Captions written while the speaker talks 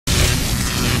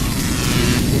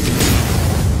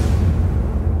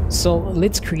So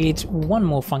let's create one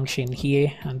more function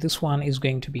here, and this one is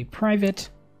going to be private.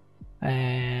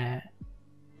 I'm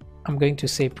going to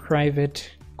say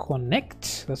private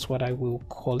connect. That's what I will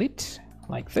call it,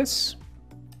 like this.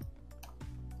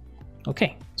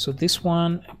 Okay, so this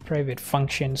one, private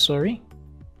function, sorry.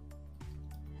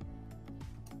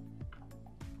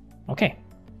 Okay.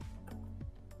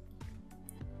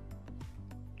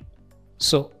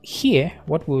 So here,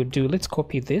 what we'll do, let's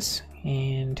copy this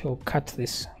and we'll cut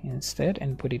this instead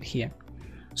and put it here.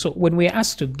 So when we're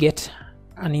asked to get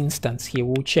an instance here,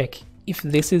 we'll check if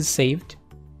this is saved,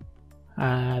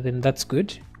 then that's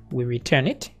good. We return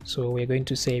it. So we're going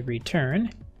to say return,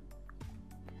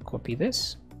 copy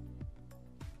this.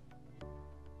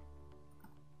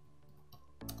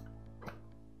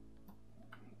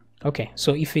 Okay,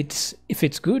 so if it's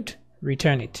good,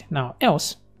 return it. Now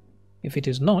else, if it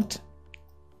is not,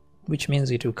 which means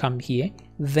it will come here,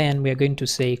 then we're going to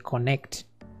say connect.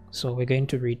 So we're going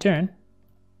to return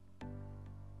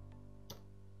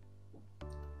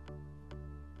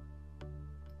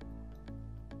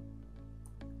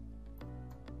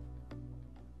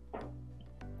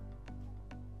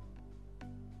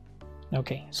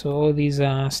okay, so all these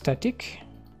are static.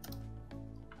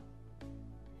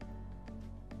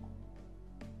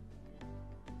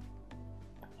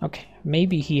 Okay,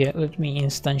 maybe here, let me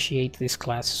instantiate this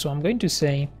class. So I'm going to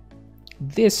say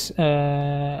this,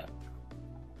 the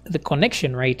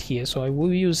connection right here. So I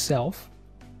will use self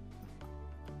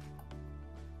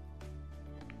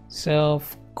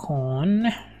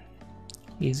con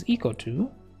is equal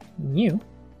to new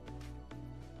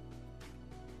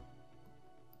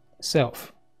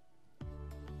self.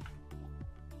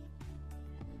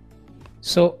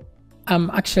 So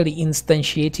I'm actually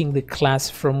instantiating the class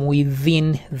from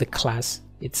within the class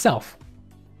itself.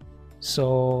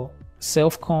 So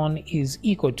self-con is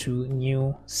equal to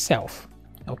new self.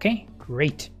 Okay,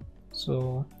 great.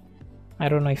 So I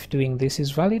don't know if doing this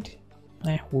is valid.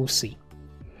 We'll see.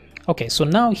 Okay, so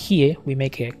now here we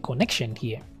make a connection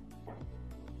here.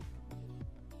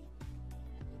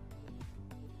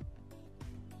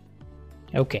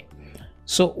 Okay,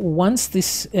 so once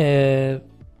this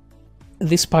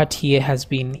this part here has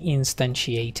been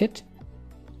instantiated,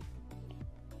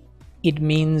 it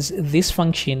means this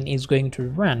function is going to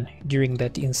run during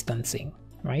that instancing,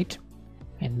 right?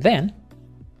 And then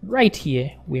right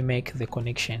here we make the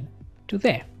connection to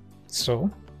there.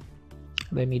 So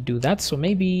let me do that. So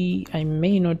maybe I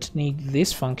may not need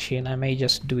this function, I may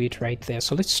just do it right there.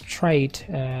 So let's try it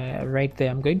right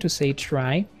there. I'm going to say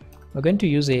try. We're going to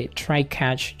use a try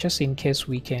catch just in case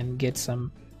we can get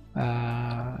some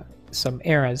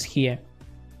errors here.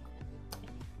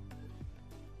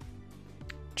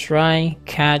 Try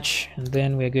catch, and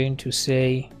then we're going to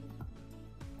say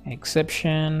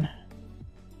exception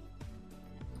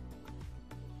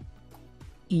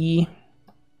E,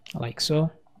 like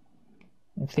so.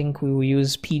 I think we will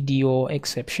use PDO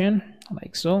exception,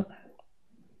 like so.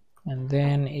 And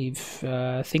then if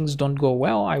things don't go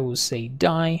well, I will say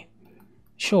die,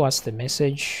 show us the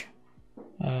message.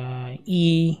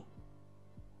 E,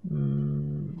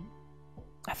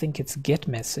 I think it's get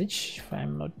message, if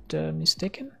I'm not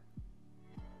mistaken,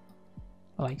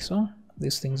 like so.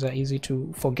 These things are easy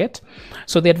to forget.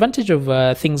 So the advantage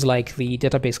of things like the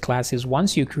database class is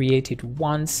once you create it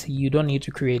once, you don't need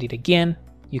to create it again.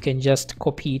 You can just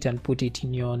copy it and put it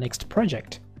in your next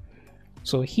project.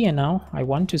 So here now I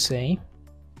want to say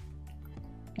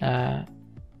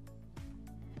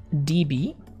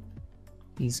db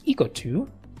is equal to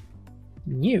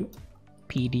new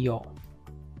PDO.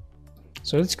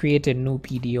 So let's create a new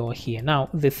PDO here. Now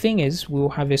the thing is, we'll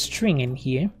have a string in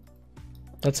here.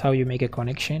 That's how you make a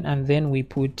connection. And then we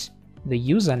put the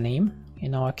username.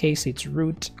 In our case, it's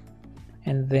root.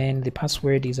 And then the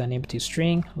password is an empty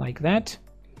string, like that.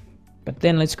 But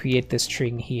then let's create the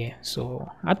string here. So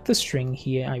at the string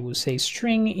here, I will say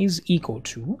string is equal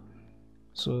to.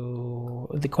 So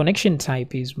the connection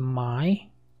type is MySQL,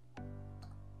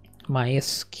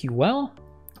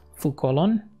 full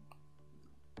colon,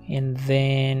 and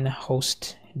then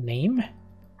host name.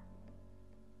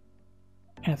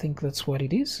 I think that's what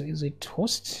it is. Is it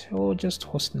host or just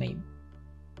host name?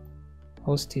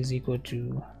 Host is equal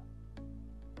to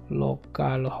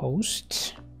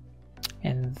localhost,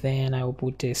 and then I will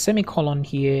put a semicolon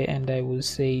here, and I will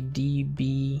say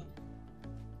db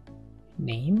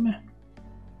name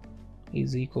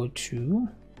is equal to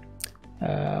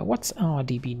what's our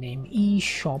db name?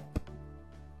 eShop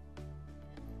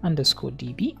underscore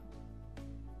db.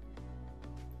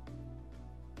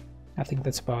 I think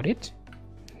that's about it.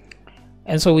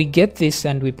 And so we get this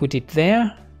and we put it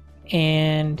there,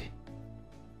 and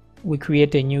we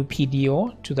create a new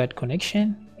PDO to that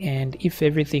connection, and if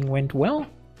everything went well,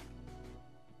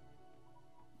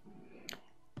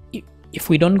 if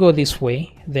we don't go this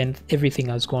way, then everything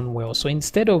has gone well. So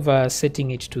instead of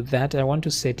setting it to that, I want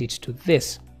to set it to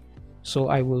this. So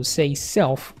I will say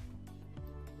self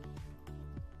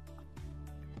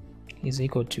is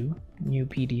equal to new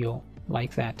PDO,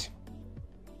 like that.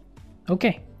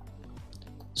 Okay,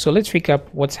 so let's recap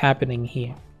what's happening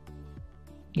here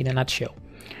in a nutshell.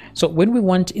 So when we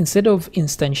want, instead of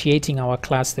instantiating our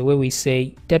class the way we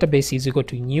say database is equal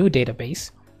to new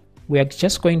database, we are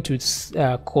just going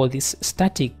to call this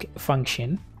static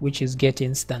function, which is get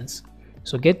instance.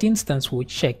 So get instance will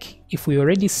check if we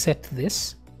already set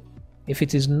this. If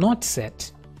it is not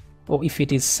set, or if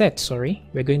it is set, sorry,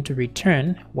 we're going to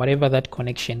return whatever that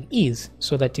connection is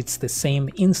so that it's the same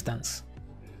instance.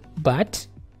 But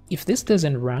if this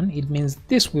doesn't run, it means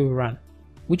this will run,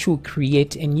 which will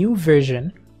create a new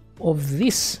version of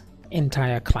this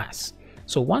entire class.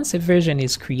 So once a version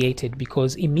is created,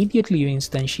 because immediately you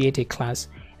instantiate a class,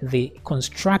 the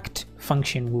construct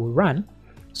function will run.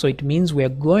 So it means we're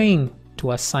going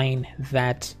to assign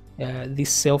that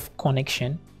this self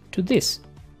connection to this.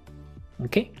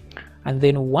 Okay, and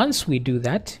then once we do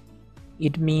that,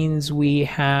 it means we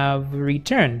have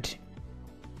returned.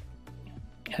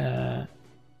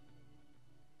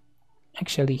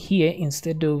 Actually, here,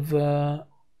 instead of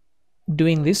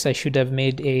doing this, I should have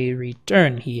made a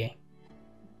return here,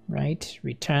 right?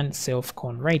 Return self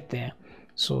con right there.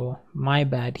 So my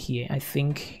bad here. I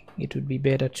think it would be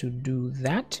better to do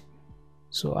that.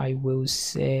 So I will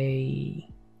say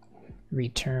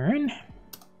return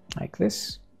like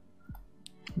this,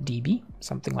 db,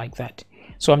 something like that.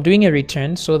 So I'm doing a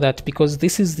return so that, because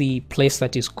this is the place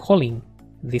that is calling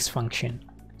this function,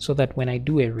 so that when I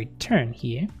do a return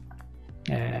here,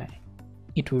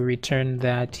 it will return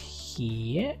that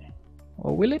here,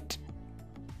 or will it?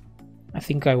 I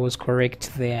think I was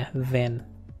correct there then.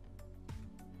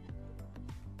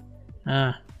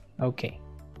 Okay.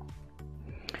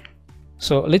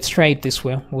 So let's try it this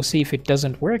way. We'll see if it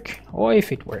doesn't work or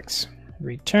if it works.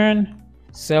 Return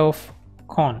self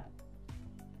con.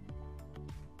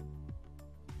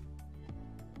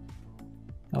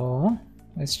 Or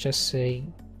let's just say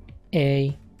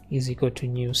a is equal to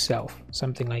new self,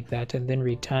 something like that, and then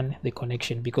return the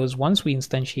connection, because once we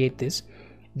instantiate this,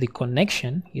 the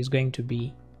connection is going to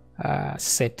be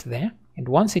set there, and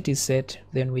once it is set,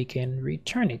 then we can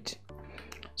return it.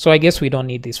 So I guess we don't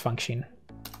need this function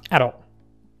at all.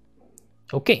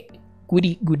 Okay,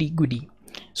 goody.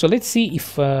 So let's see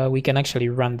if we can actually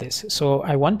run this. So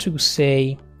I want to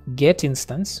say get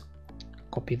instance,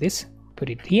 copy this, put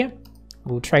it here.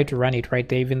 We'll try to run it right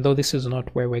there, even though this is not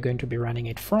where we're going to be running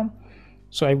it from.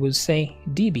 So I will say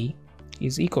db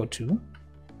is equal to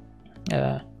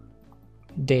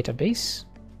database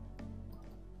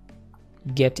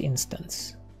get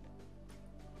instance,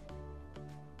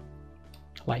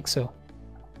 like so.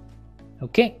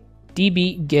 Okay,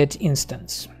 db get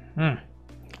instance.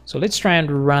 So let's try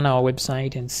and run our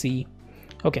website and see.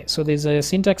 Okay, so there's a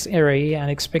syntax error here,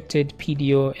 unexpected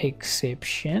PDO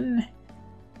exception.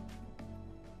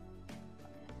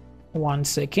 1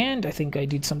 second, I think I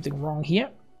did something wrong here.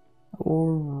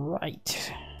 All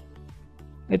right,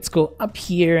 let's go up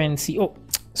here and see. Oh,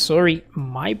 sorry,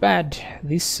 my bad.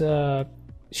 This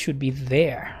should be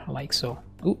there, like so.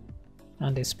 Ooh,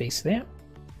 and there's space there.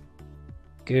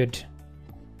 Good.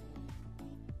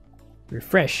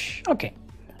 Refresh. Okay,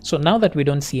 so now that we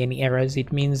don't see any errors,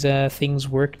 it means things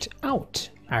worked out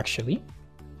actually.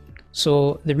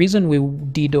 So the reason we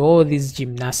did all these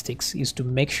gymnastics is to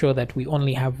make sure that we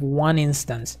only have one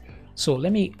instance. So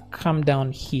let me come down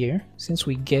here. Since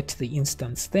we get the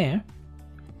instance there,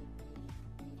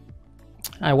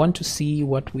 I want to see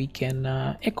what we can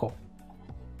echo.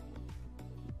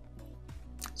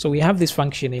 So we have this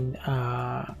function in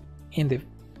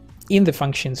the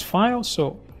functions file.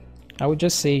 So I would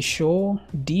just say show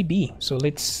db. So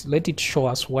let's let it show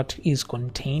us what is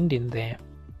contained in there.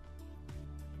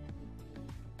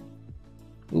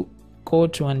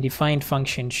 Code to undefined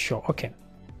function show. Okay,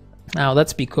 now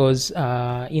that's because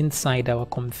inside our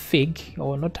config,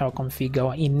 or not our config,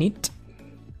 our init,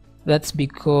 that's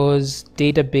because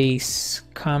database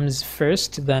comes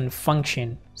first than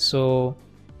function. So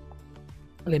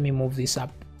let me move this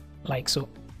up like so,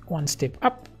 one step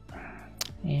up,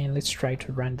 and let's try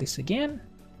to run this again.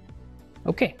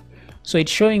 Okay, so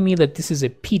it's showing me that this is a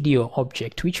PDO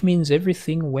object, which means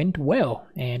everything went well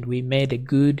and we made a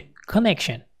good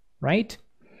connection. Right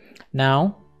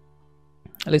now,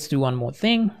 let's do one more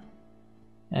thing.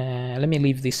 Let me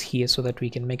leave this here so that we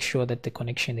can make sure that the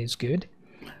connection is good.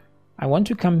 I want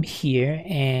to come here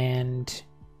and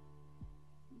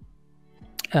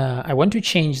I want to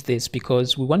change this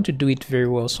because we want to do it very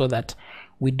well so that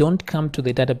we don't come to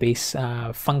the database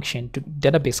function, to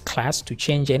database class to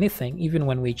change anything, even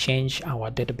when we change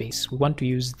our database. We want to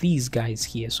use these guys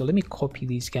here. So let me copy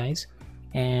these guys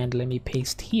and let me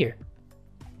paste here,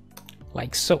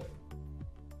 like so.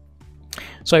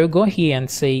 So I will go here and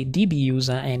say db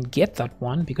user and get that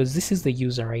one, because this is the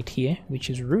user right here,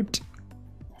 which is root.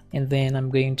 And then I'm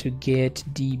going to get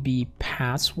db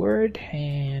password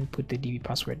and put the db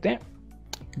password there.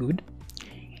 Good.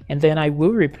 And then I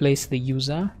will replace the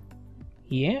user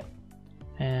here.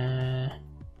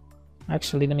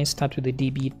 Actually, let me start with the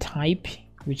db type,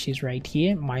 which is right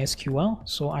here, MySQL.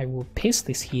 So I will paste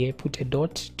this here, put a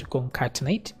dot to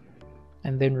concatenate,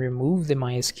 and then remove the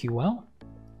MySQL.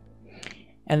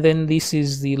 And then this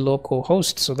is the local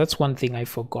host. So that's one thing I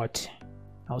forgot.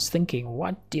 I was thinking,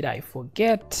 what did I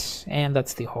forget? And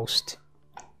that's the host.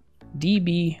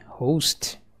 db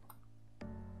host,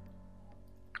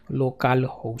 local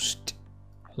host,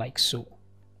 like so.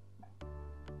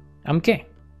 Okay,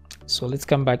 so let's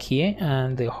come back here,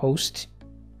 and the host,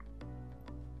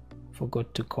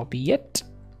 forgot to copy it,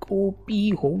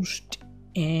 copy host,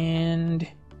 and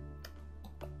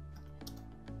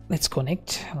let's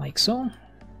connect like so.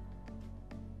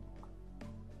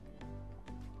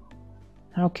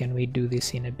 How can we do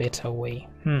this in a better way?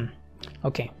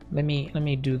 Okay, let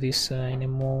me do this in a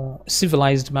more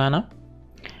civilized manner.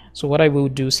 So what I will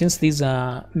do, since these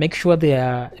are, make sure they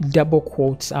are double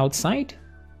quotes outside,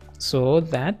 so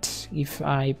that if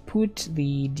I put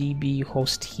the db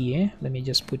host here, let me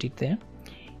just put it there,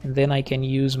 and then I can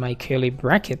use my curly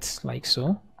brackets like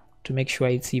so to make sure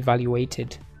it's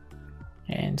evaluated.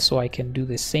 And so I can do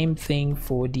the same thing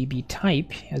for db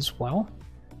type as well.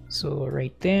 So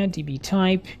right there, db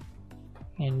type,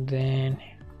 and then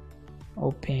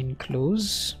open,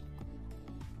 close.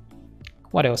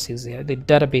 What else is there? The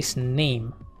database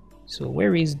name. So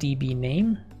where is db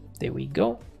name? There we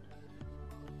go.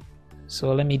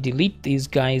 So let me delete these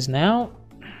guys now.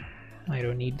 I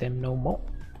don't need them no more.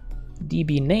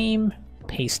 db name,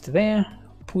 paste there,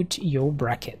 put your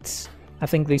brackets. I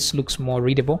think this looks more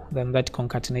readable than that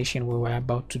concatenation we were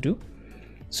about to do.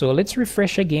 So let's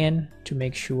refresh again to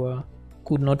make sure.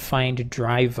 Could not find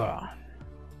driver.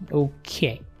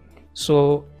 Okay,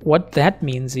 so what that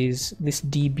means is this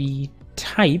db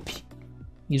type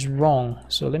is wrong.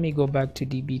 So let me go back to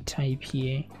db type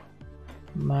here,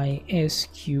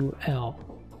 MySQL.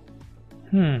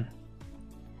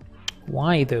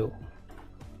 Why though?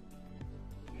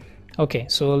 Okay,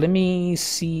 so let me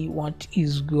see what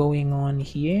is going on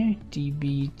here.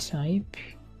 db type,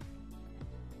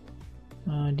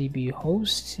 db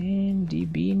host, and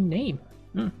db name.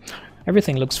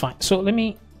 Everything looks fine. So let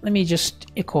me just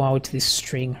echo out this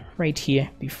string right here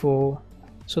before,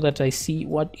 so that I see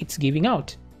what it's giving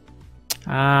out.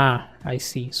 I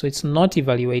see. So it's not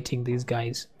evaluating these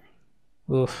guys.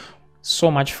 Oof,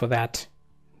 so much for that.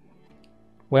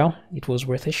 Well, it was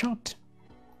worth a shot.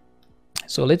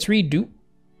 So let's redo.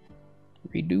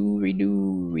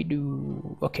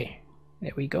 Okay,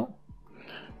 there we go.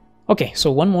 Okay,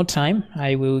 so one more time,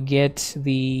 I will get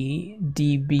the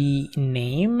db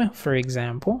name, for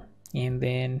example, and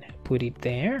then put it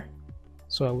there.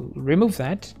 So I will remove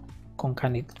that,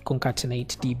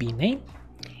 concatenate db name,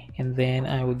 and then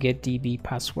I will get db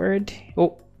password.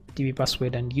 Oh, db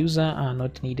password and user are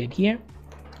not needed here.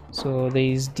 So there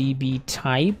is db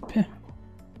type,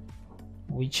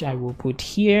 which I will put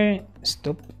here,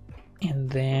 stop, and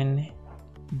then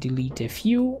delete a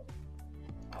few.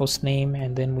 Host name,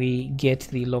 and then we get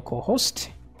the local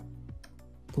host,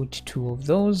 put 2 of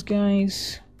those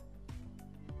guys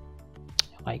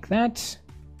like that.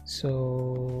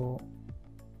 So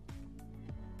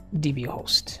db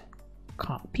host,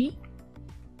 copy.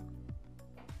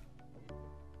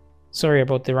 Sorry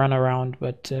about the runaround,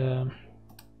 but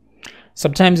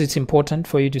sometimes it's important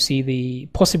for you to see the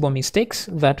possible mistakes.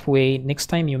 That way, next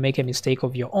time you make a mistake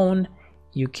of your own,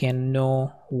 you can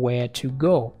know where to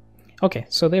go. Okay,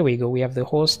 so there we go. We have the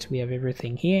host, we have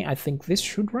everything here. I think this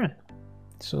should run.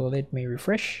 So let me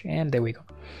refresh, and there we go.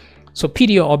 So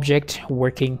PDO object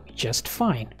working just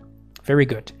fine. Very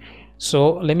good.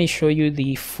 So let me show you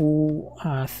the full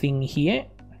thing here.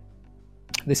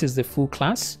 This is the full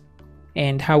class,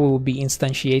 and how we will be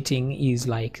instantiating is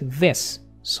like this.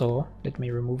 So let me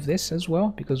remove this as well,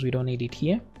 because we don't need it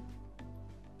here.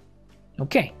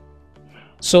 Okay.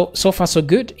 So far so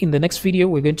good. In the next video,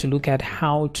 we're going to look at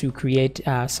how to create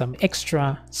some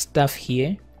extra stuff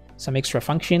here, some extra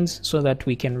functions, so that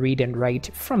we can read and write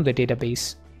from the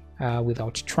database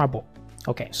without trouble.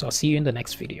 Okay, so I'll see you in the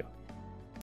next video.